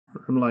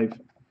I'm live.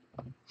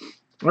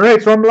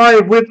 Alright, so I'm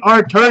live with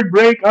our third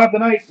break of the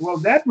night. Well,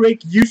 that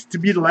break used to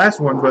be the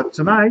last one, but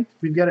tonight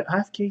we've got a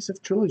half case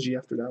of Trilogy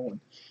after that one.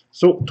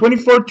 So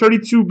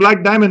 24-32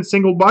 Black Diamond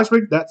single box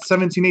break. That's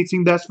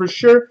 17-18, that's for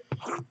sure.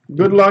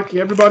 Good luck,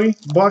 everybody.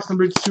 Box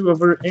number 2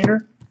 of our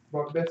inner.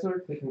 Brock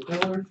Besser, Clayton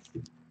Keller.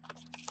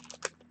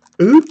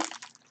 Ooh.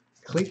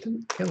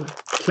 Clayton Keller.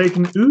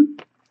 Clayton Ooh.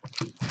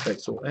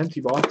 Right, so empty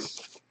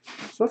box.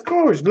 So of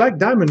course, Black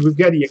Diamond, we've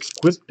got the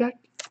Exquisite pack.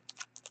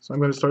 So I'm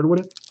going to start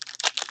with it.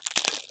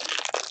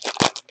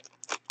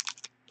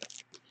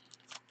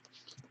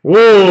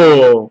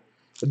 Whoa!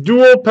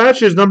 Dual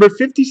patches, number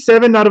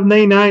 57 out of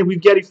 99.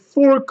 We've got a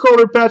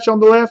 4-color patch on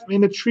the left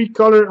and a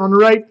 3-color on the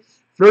right.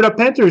 Florida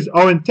Panthers,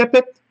 Owen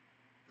Tippett.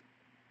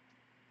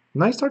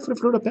 Nice start for the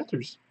Florida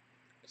Panthers.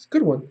 It's a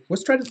good one.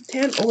 Let's try the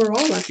 10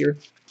 overall last year.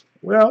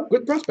 Well,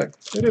 good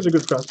prospect. It is a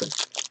good prospect.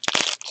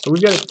 So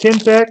we've got a 10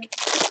 pack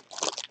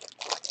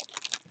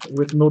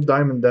with no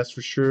diamond, that's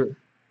for sure.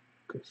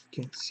 You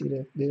can't see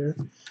that there.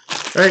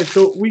 Alright,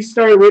 so we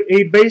start with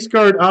a base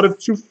card out of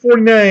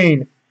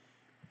 249.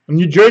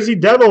 New Jersey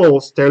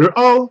Devils, Taylor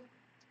Hall.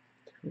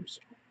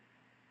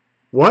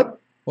 What?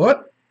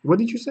 What? What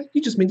did you say?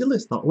 You just made the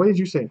list. No, what did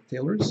you say?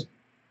 Taylor's.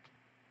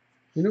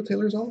 You know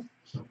Taylor's Hall?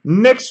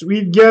 Next,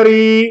 we get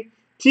a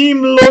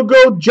team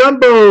logo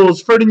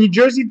jumbos for the New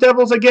Jersey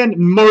Devils again.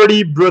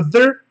 Marty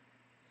Brother.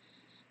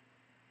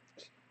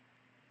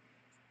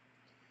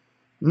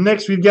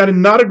 Next, we've got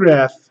an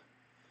autograph.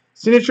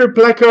 Signature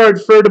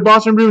placard for the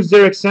Boston Bruins,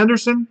 Derek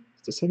Sanderson.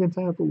 It's the second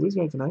time I pulled this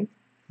guy tonight.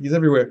 He's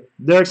everywhere.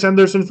 Derek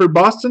Sanderson for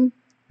Boston.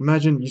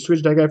 Imagine you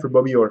switch that guy for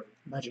Bobby Orr.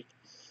 Magic.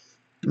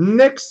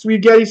 Next, we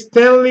got a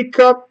Stanley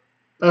Cup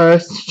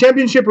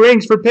championship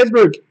rings for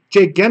Pittsburgh.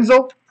 Jake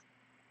Genzel.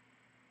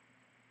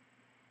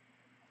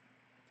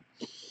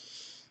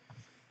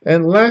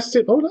 And last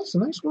hit. Oh, that's a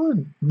nice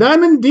one.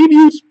 Diamond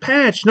Debuts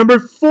patch, number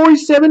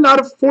 47 out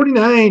of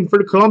 49 for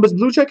the Columbus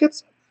Blue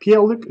Jackets.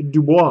 Pierre-Luc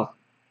Dubois.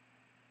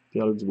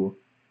 Pierre-Luc Dubois.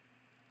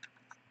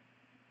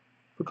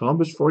 For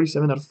Columbus,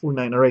 47 out of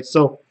 49. All right,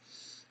 so.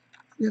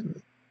 Yeah,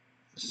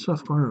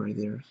 soft corner right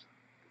there.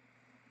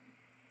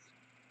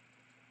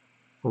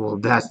 Well,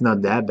 that's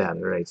not that bad.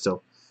 All right,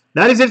 so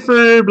that is it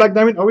for Black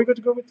Diamond. Are we good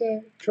to go with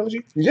the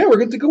Trilogy? Yeah, we're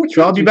good to go with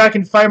Trilogy. I'll be back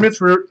in 5 minutes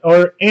for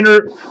our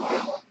inner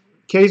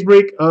case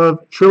break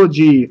of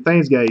Trilogy.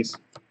 Thanks, guys.